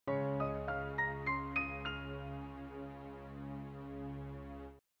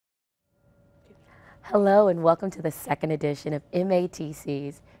Hello and welcome to the second edition of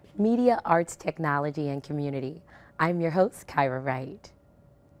M.A.T.C's Media, Arts, Technology, and Community. I'm your host, Kyra Wright.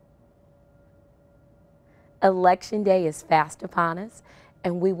 Election Day is fast upon us,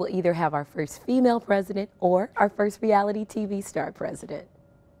 and we will either have our first female president or our first reality TV star president.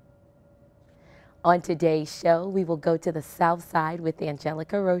 On today's show, we will go to the South Side with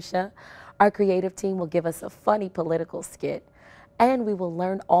Angelica Rocha. Our creative team will give us a funny political skit, and we will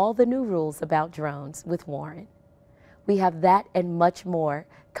learn all the new rules about drones with Warren. We have that and much more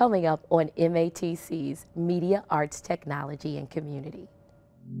coming up on M.A.T.C's Media, Arts, Technology, and Community.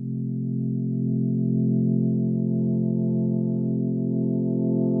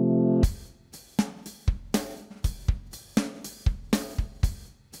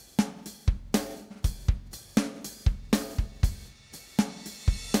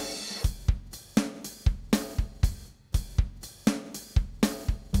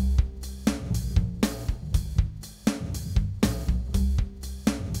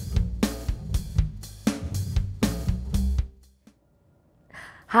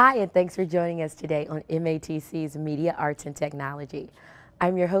 Hi, and thanks for joining us today on M.A.T.C's Media, Arts, and Technology.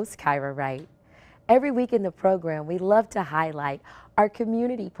 I'm your host, Kyra Wright. Every week in the program, we love to highlight our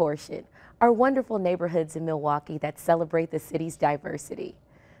community portion, our wonderful neighborhoods in Milwaukee that celebrate the city's diversity.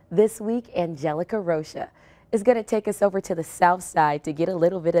 This week, Angelica Rocha is going to take us over to the South Side to get a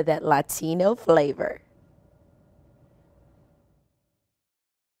little bit of that Latino flavor.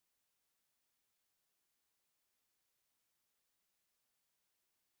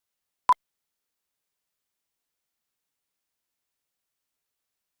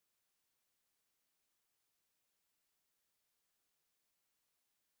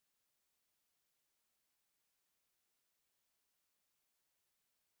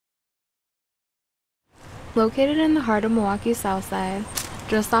 Located in the heart of Milwaukee's South Side,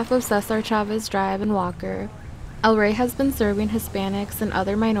 just off of Cesar Chavez Drive and Walker, El Rey has been serving Hispanics and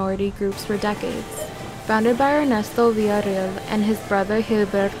other minority groups for decades. Founded by Ernesto Villarreal and his brother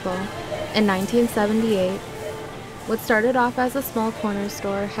Gilberto in 1978, what started off as a small corner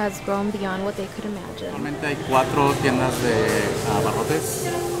store has grown beyond what they could imagine. Actualmente hay 4 tiendas de abarrotes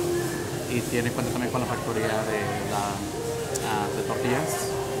y tiene cuenta también con la factoría de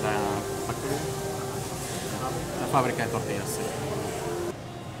tortillas, la fábrica de tortillas. Sí.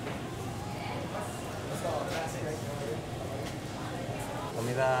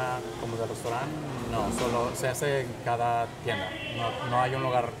 Comida como de restaurante, no, solo se hace en cada tienda. No hay un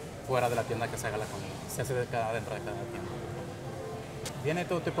lugar fuera de la tienda que se haga la comida. Se hace dentro de cada tienda. Viene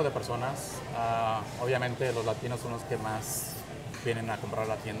todo tipo de personas. Obviamente los latinos son los que más vienen a comprar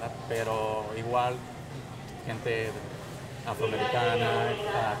la tienda, pero igual gente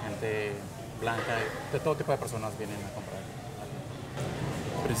afroamericana, gente blanca, de todo tipo de personas vienen a comprar.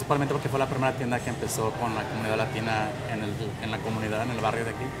 Principalmente porque fue la primera tienda que empezó con la comunidad latina en la comunidad, en el barrio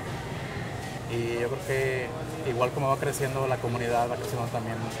de aquí. Y yo creo que igual como va creciendo la comunidad, va creciendo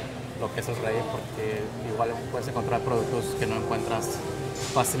también lo que es el Rey, porque igual puedes encontrar productos que no encuentras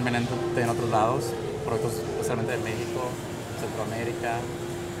fácilmente en otros lados, productos especialmente de México, Centroamérica.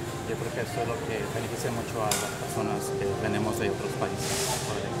 Yo creo que eso es lo que beneficia mucho a las personas que venimos de otros países.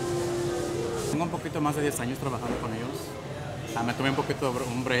 Tengo un poquito más de 10 años trabajando con ellos. Me tomé un poquito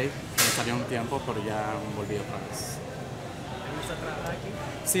un break, me salió un tiempo, pero ya volví otra vez. ¿Te gusta trabajar aquí?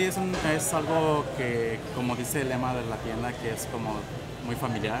 Sí, es algo que, como dice el lema de la tienda, que es como muy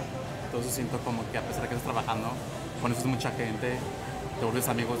familiar. Entonces siento como que a pesar de que estás trabajando, conoces mucha gente, te vuelves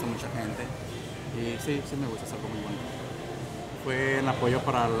amigos de mucha gente. Y sí me gusta, es algo muy bueno. Fue el apoyo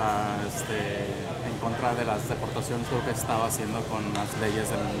para en contra de las deportaciones que estaba haciendo con las leyes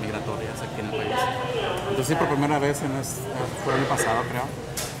migratorias aquí en el país. Entonces sí, por primera vez fue el año pasado, creo,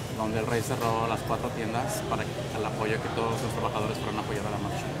 donde el Rey cerró las 4 tiendas para el apoyo que todos los trabajadores fueron a apoyar a la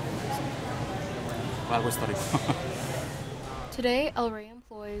marcha. Fue algo histórico. Today, El Rey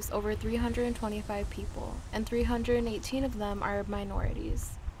employs over 325 people, and 318 of them are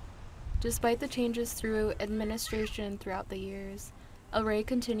minorities. Despite the changes through administration throughout the years, El Rey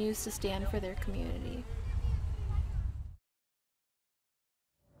continues to stand for their community.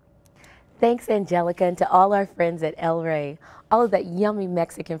 Thanks, Angelica, and to all our friends at El Rey. All of that yummy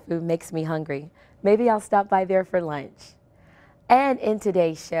Mexican food makes me hungry. Maybe I'll stop by there for lunch. And in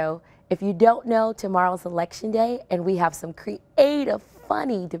today's show, if you don't know, tomorrow's Election Day, and we have some creative,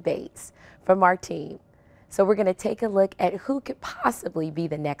 funny debates from our team. So we're going to take a look at who could possibly be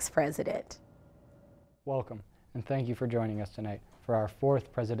the next president. Welcome, and thank you for joining us tonight for our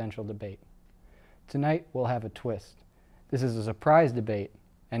 4th presidential debate. Tonight we'll have a twist. This is a surprise debate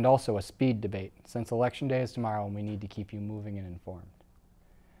and also a speed debate, since Election Day is tomorrow and we need to keep you moving and informed.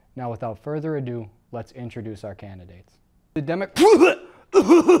 Now, without further ado, let's introduce our candidates.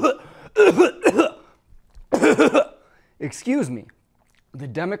 Excuse me. The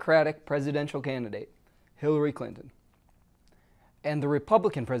Democratic presidential candidate, Hillary Clinton, and the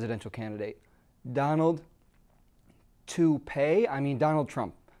Republican presidential candidate, Donald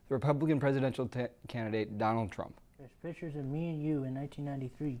Trump. The Republican presidential candidate, Donald Trump. There's pictures of me and you in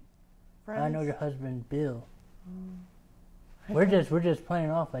 1993. Friends? I know your husband, Bill. We're just playing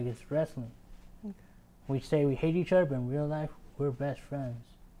off like it's wrestling. Okay. We say we hate each other, but in real life, we're best friends.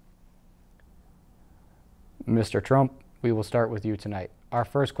 Mr. Trump, we will start with you tonight. Our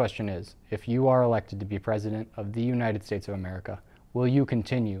first question is, if you are elected to be President of the United States of America, will you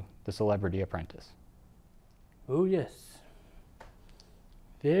continue The Celebrity Apprentice? Oh yes.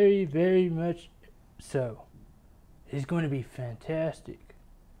 Very, very much so. It's going to be fantastic.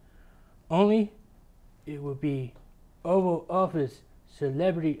 Only it will be Oval Office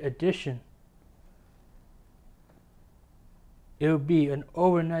Celebrity Edition. It will be an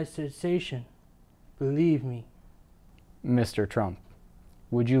overnight sensation, believe me. Mr. Trump,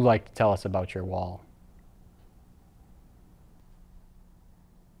 would you like to tell us about your wall?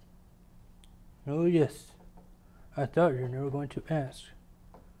 Oh yes, I thought you were never going to ask.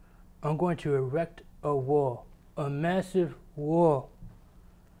 I'm going to erect a wall, a massive wall.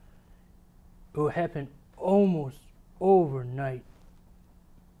 It will happen almost overnight.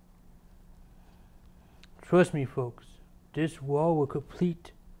 Trust me, folks, this wall will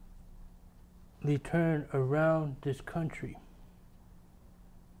completely turn around this country.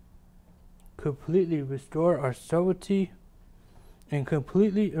 Completely restore our sovereignty and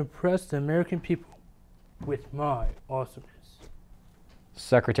completely impress the American people with my awesomeness.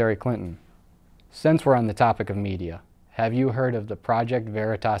 Secretary Clinton, since we're on the topic of media, have you heard of the Project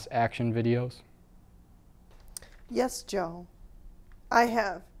Veritas action videos? Yes, Joe, I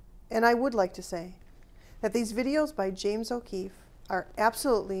have, and I would like to say that these videos by James O'Keefe are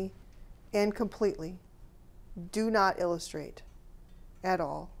absolutely and completely do not illustrate at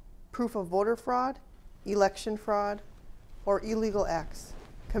all proof of voter fraud, election fraud, or illegal acts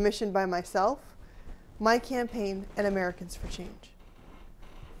commissioned by myself, my campaign, and Americans for Change.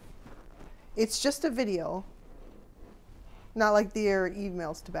 It's just a video, not like there are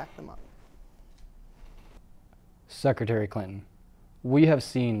emails to back them up. Secretary Clinton, we have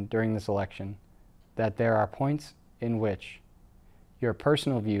seen during this election that there are points in which your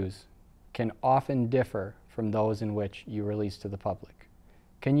personal views can often differ from those in which you release to the public.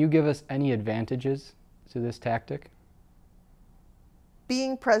 Can you give us any advantages to this tactic?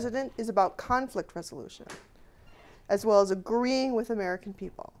 Being president is about conflict resolution, as well as agreeing with American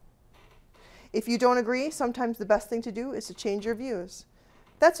people. If you don't agree, sometimes the best thing to do is to change your views.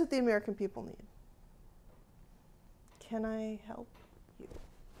 That's what the American people need. Can I help you?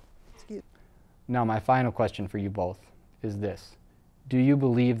 Excuse me. Now, my final question for you both is this. Do you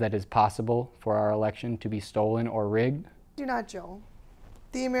believe that it's possible for our election to be stolen or rigged? Do not, Joe.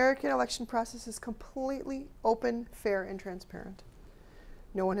 The American election process is completely open, fair, and transparent.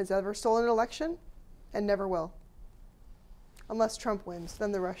 No one has ever stolen an election and never will. Unless Trump wins,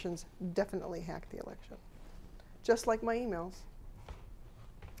 then the Russians definitely hacked the election. Just like my emails.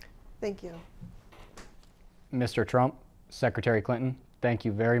 Thank you. Mr. Trump, Secretary Clinton, thank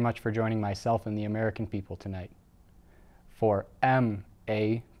you very much for joining myself and the American people tonight. For M.A.T.C,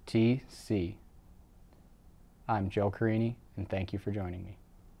 I'm Joe Carini, and thank you for joining me.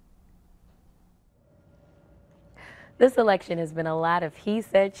 This election has been a lot of he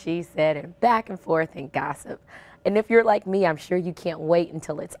said, she said, and back and forth and gossip. And if you're like me, I'm sure you can't wait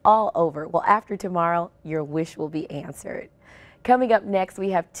until it's all over. Well, after tomorrow, your wish will be answered. Coming up next, we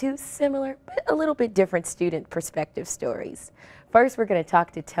have two similar but a little bit different student perspective stories. First, we're going to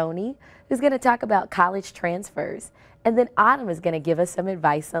talk to Tony, who's going to talk about college transfers. And then Autumn is going to give us some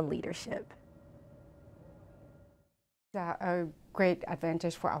advice on leadership. A great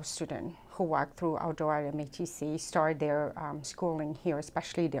advantage for our students who walk through our door at M.A.T.C, start their schooling here,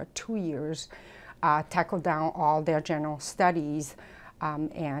 especially their 2 years, tackle down all their general studies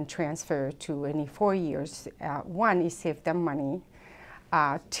and transfer to any 4 years. One is save them money.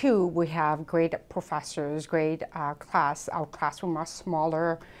 Two, we have great professors, great class. Our classroom are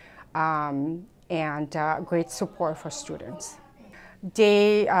smaller and great support for students.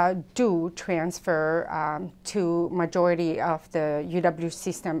 They do transfer to majority of the UW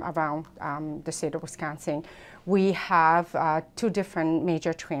system around the state of Wisconsin. We have two different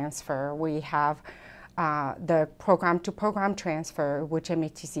major transfer. We have the program-to-program transfer, which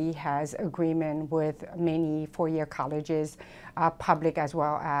M.A.T.C has agreement with many four-year colleges, public as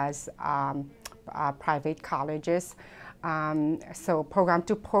well as private colleges. So program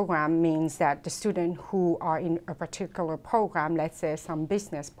to program means that the students who are in a particular program, let's say some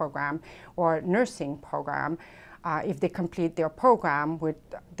business program or nursing program, if they complete their program with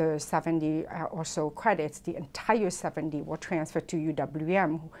the 70 or so credits, the entire 70 will transfer to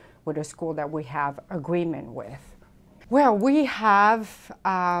UWM, with a school that we have agreement with. Well, we have,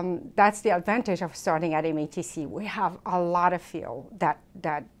 that's the advantage of starting at M.A.T.C. We have a lot of field that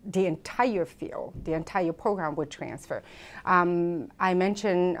the entire field, the entire program would transfer. I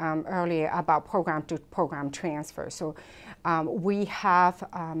mentioned earlier about program to program transfer. So we have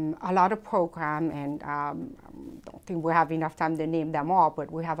a lot of program, and I don't think we have enough time to name them all,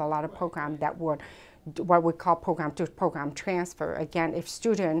 but we have a lot of programs that would, what we call program to program transfer. Again, if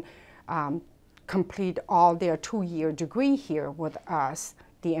student complete all their 2-year degree here with us,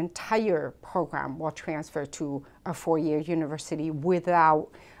 the entire program will transfer to a 4-year university without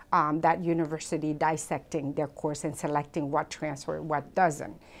that university dissecting their course and selecting what transfer, what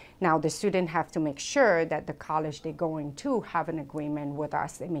doesn't. Now, the student have to make sure that the college they're going to have an agreement with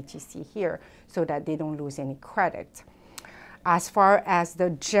us, M.A.T.C. here, so that they don't lose any credit. As far as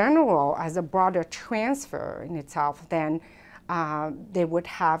the general, as a broader transfer in itself, then they would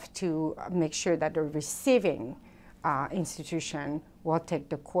have to make sure that the receiving institution will take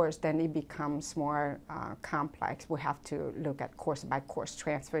the course. Then it becomes more complex. We have to look at course by course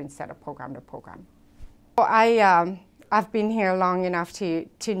transfer instead of program to program. Well, I've been here long enough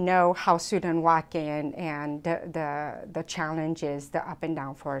to know how students walk in and the challenges, the up and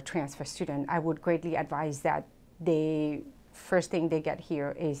down for a transfer student. I would greatly advise that first thing they get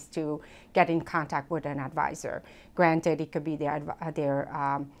here is to get in contact with an advisor. Granted, it could be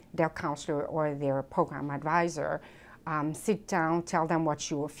their counselor or their program advisor. Sit down, tell them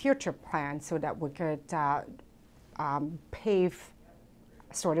what's your future plan so that we could pave,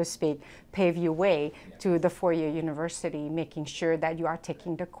 so to speak, pave your way to the 4-year university, making sure that you are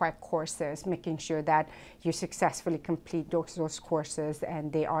taking the correct courses, making sure that you successfully complete those courses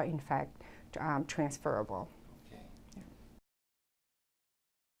and they are in fact transferable.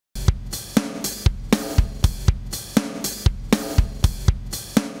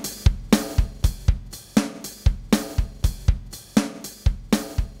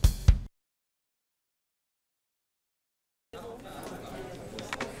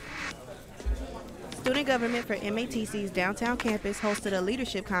 Student government for M.A.T.C's downtown campus hosted a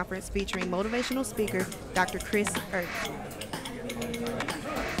leadership conference featuring motivational speaker Dr. Kyra Wright.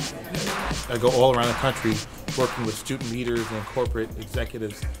 I go all around the country working with student leaders and corporate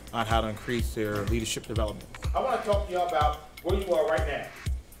executives on how to increase their leadership development. I want to talk to you about where you are right now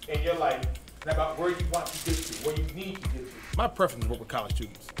in your life and about where you want to get to, where you need to get to. My preference is work with college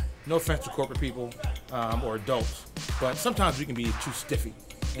students. No offense to corporate people or adults, but sometimes we can be too stiffy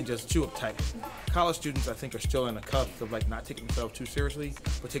and just too uptight. College students, I think, are still in the cusp of like not taking themselves too seriously,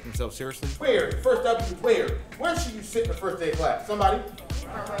 but taking themselves seriously. Where? The first W is where? Where should you sit in the first day of class? Somebody?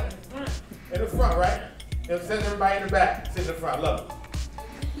 In the front, right? And send everybody in the back. Sit in the front. Love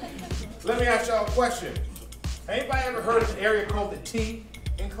it. Let me ask y'all a question. Anybody ever heard of an area called the T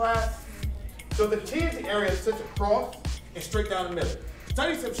in class? So the T is the area that sits across and straight down the middle.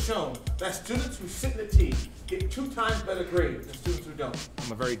 Studies have shown that students who sit in the T get 2 times better grades than students who don't.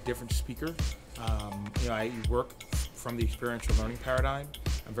 I'm a very different speaker. I work from the experiential learning paradigm.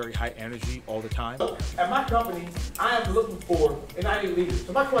 I'm very high energy all the time. So at my company, I am looking for an IT leader.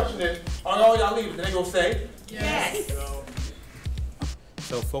 So my question is, are all y'all leaders? And they gonna say, yes.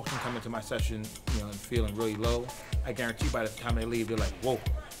 So folks can come into my session, and feeling really low. I guarantee by the time they leave, they're like, whoa,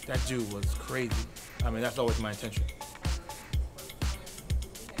 that dude was crazy. I mean, that's always my intention.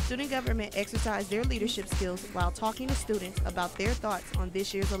 Student government exercised their leadership skills while talking to students about their thoughts on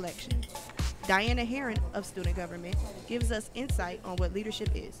this year's election. Diana Heron of Student Government gives us insight on what leadership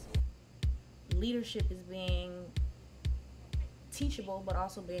is. Leadership is being teachable, but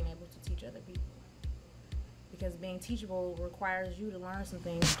also being able to teach other people. Because being teachable requires you to learn some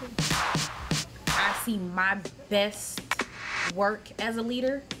things too. I see my best work as a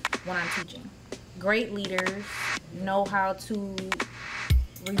leader when I'm teaching. Great leaders know how to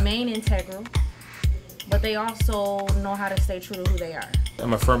remain integral, but they also know how to stay true to who they are.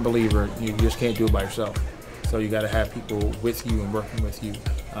 I'm a firm believer you just can't do it by yourself. So you got to have people with you and working with you.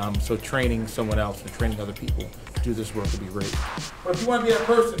 So training someone else and training other people to do this work would be great. But if you want to be that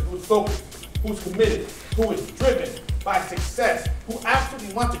person who's focused, who's committed, who is driven by success, who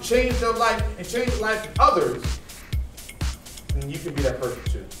absolutely wants to change their life and change the lives of others, then you can be that person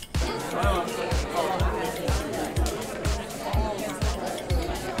too.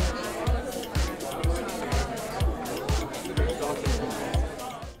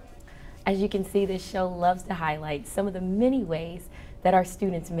 As you can see, this show loves to highlight some of the many ways that our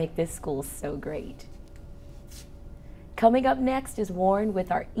students make this school so great. Coming up next is Warren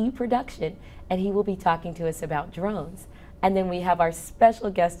with our e-production, and he will be talking to us about drones. And then we have our special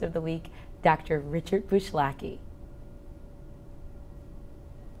guest of the week, Dr. Richard Bushlacki.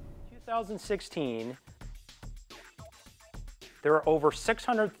 2016, there are over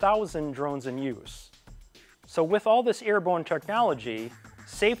 600,000 drones in use. So with all this airborne technology,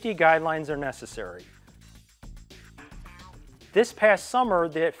 safety guidelines are necessary. This past summer,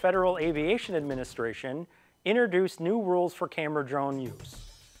 the Federal Aviation Administration introduced new rules for camera drone use.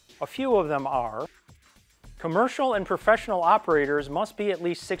 A few of them are: commercial and professional operators must be at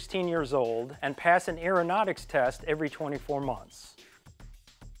least 16 years old and pass an aeronautics test every 24 months.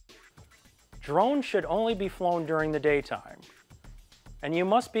 Drones should only be flown during the daytime, and you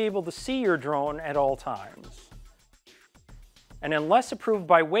must be able to see your drone at all times. And unless approved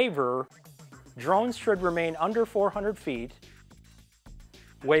by waiver, drones should remain under 400 feet,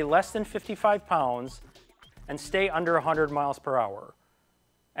 weigh less than 55 pounds, and stay under 100 miles per hour.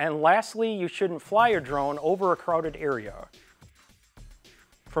 And lastly, you shouldn't fly your drone over a crowded area.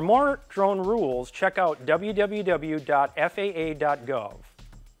 For more drone rules, check out www.faa.gov.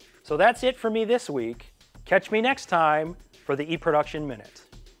 So that's it for me this week. Catch me next time for the eProduction Minute.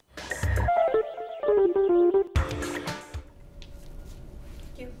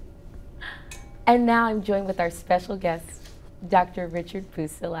 And now I'm joined with our special guest, Dr. Richard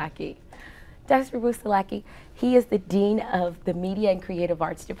Bushlacki. Dr. Bushlacki, he is the Dean of the Media and Creative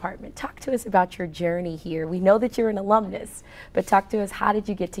Arts Department. Talk to us about your journey here. We know that you're an alumnus, but talk to us, how did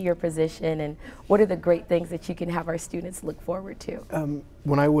you get to your position, and what are the great things that you can have our students look forward to?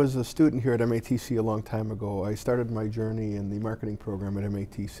 When I was a student here at M.A.T.C. a long time ago, I started my journey in the marketing program at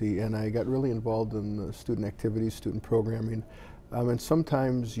M.A.T.C., and I got really involved in the student activities, student programming, and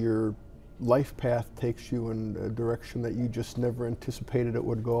sometimes your life path takes you in a direction that you just never anticipated it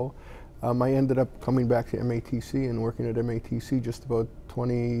would go. I ended up coming back to M.A.T.C. and working at M.A.T.C. just about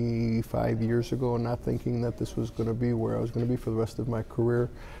 25 years ago, and not thinking that this was going to be where I was going to be for the rest of my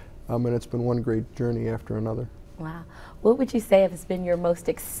career. And it's been one great journey after another. Wow. What would you say has been your most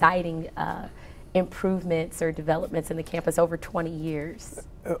exciting improvements or developments in the campus over 20 years?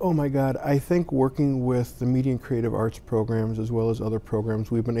 Oh my God, I think working with the media and creative arts programs as well as other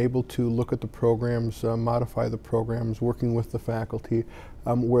programs, we've been able to look at the programs, modify the programs, working with the faculty,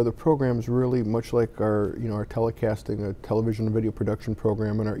 where the programs really, much like our, our telecasting, a television and video production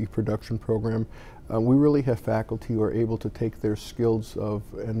program and our e-production program, we really have faculty who are able to take their skills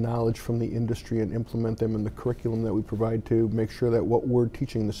and knowledge from the industry and implement them in the curriculum that we provide to make sure that what we're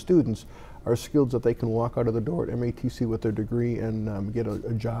teaching the students are skills that they can walk out of the door at M.A.T.C. with their degree and get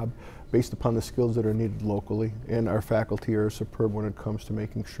a job based upon the skills that are needed locally. And our faculty are superb when it comes to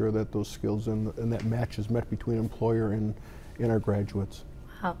making sure that those skills and that match is met between employer and our graduates.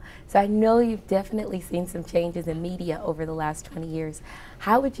 Wow. So I know you've definitely seen some changes in media over the last 20 years.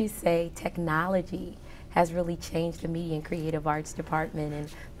 How would you say technology has really changed the Media and Creative Arts Department and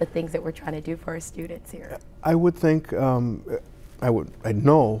the things that we're trying to do for our students here? I would think I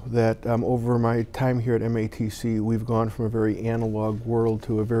know that over my time here at M.A.T.C. we've gone from a very analog world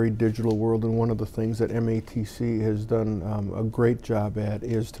to a very digital world, and one of the things that M.A.T.C. has done a great job at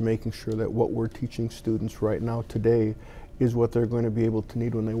is to making sure that what we're teaching students right now today is what they're going to be able to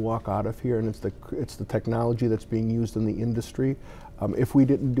need when they walk out of here, and it's the technology that's being used in the industry. If we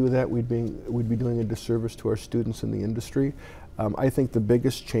didn't do that, we'd be doing a disservice to our students in the industry. I think the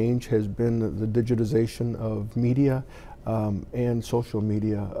biggest change has been the digitization of media and social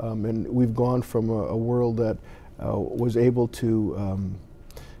media, and we've gone from a world that was able to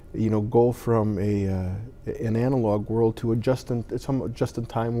go from an analog world to a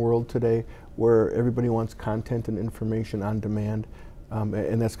just-in-time world today, where everybody wants content and information on demand,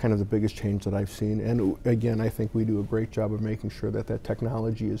 and that's kind of the biggest change that I've seen. And again, I think we do a great job of making sure that that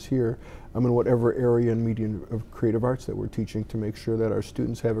technology is here in whatever area in media and creative arts that we're teaching, to make sure that our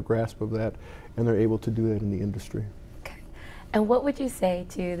students have a grasp of that and they're able to do that in the industry. And what would you say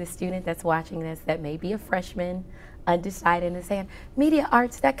to the student that's watching this that may be a freshman, undecided, and saying, media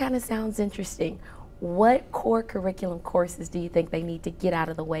arts, that kind of sounds interesting. What core curriculum courses do you think they need to get out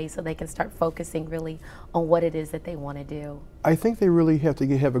of the way so they can start focusing really on what it is that they want to do? I think they really have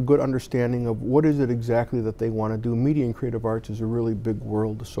to have a good understanding of what is it exactly that they want to do. Media and creative arts is a really big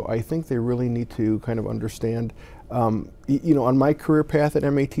world, so I think they really need to kind of understand. On my career path at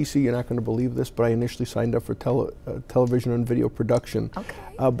M.A.T.C., you're not going to believe this, but I initially signed up for television and video production. Okay.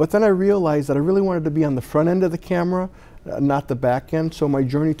 But then I realized that I really wanted to be on the front end of the camera, not the back end. So my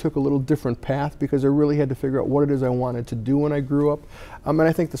journey took a little different path because I really had to figure out what it is I wanted to do when I grew up. And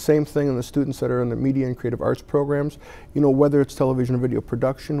I think the same thing in the students that are in the media and creative arts programs, you know, whether it's television and video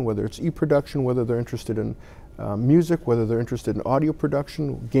production, whether it's e-production, whether they're interested in music, whether they're interested in audio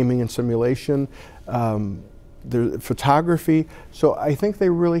production, gaming and simulation, photography. So I think they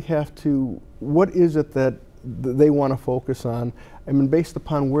really have to, what is it that they want to focus on, I mean, based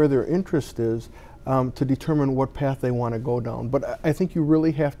upon where their interest is, to determine what path they want to go down. But I think you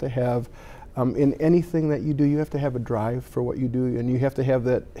really have to have, in anything that you do, you have to have a drive for what you do, and you have to have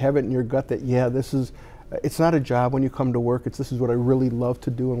it in your gut that, yeah, this is, it's not a job when you come to work, it's this is what I really love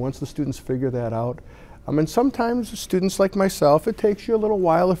to do. And once the students figure that out, and sometimes students like myself, it takes you a little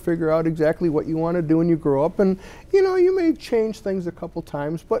while to figure out exactly what you want to do when you grow up, and you know, you may change things a couple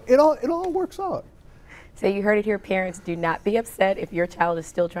times, but it all works out. So you heard it here, parents, do not be upset if your child is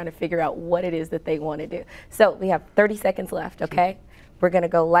still trying to figure out what it is that they want to do. So we have 30 seconds left, okay? We're going to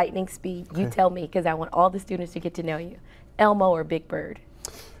go lightning speed. Okay. You tell me, because I want all the students to get to know you. Elmo or Big Bird?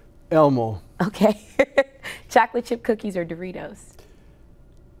 Elmo. Okay. Chocolate chip cookies or Doritos?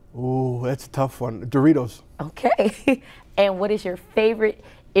 Oh, that's a tough one. Doritos. Okay. And what is your favorite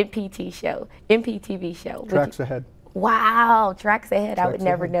MPTV show? Tracks Ahead. Wow, Tracks Ahead. I would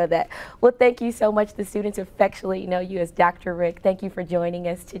never know that. Well, thank you so much. The students affectionately know you as Dr. Rick. Thank you for joining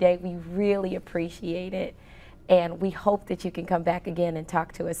us today. We really appreciate it. And we hope that you can come back again and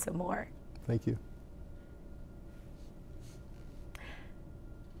talk to us some more. Thank you.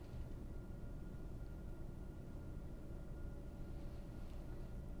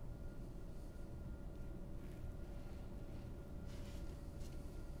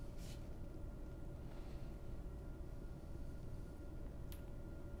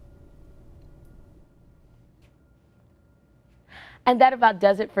 And that about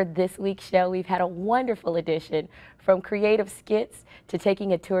does it for this week's show. We've had a wonderful edition, from creative skits to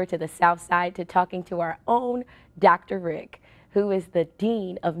taking a tour to the South Side to talking to our own Dr. Rick, who is the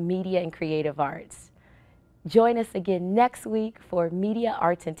Dean of Media and Creative Arts. Join us again next week for Media,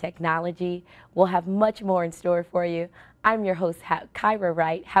 Arts, and Technology. We'll have much more in store for you. I'm your host, Kyra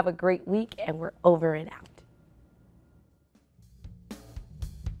Wright. Have a great week, and we're over and out.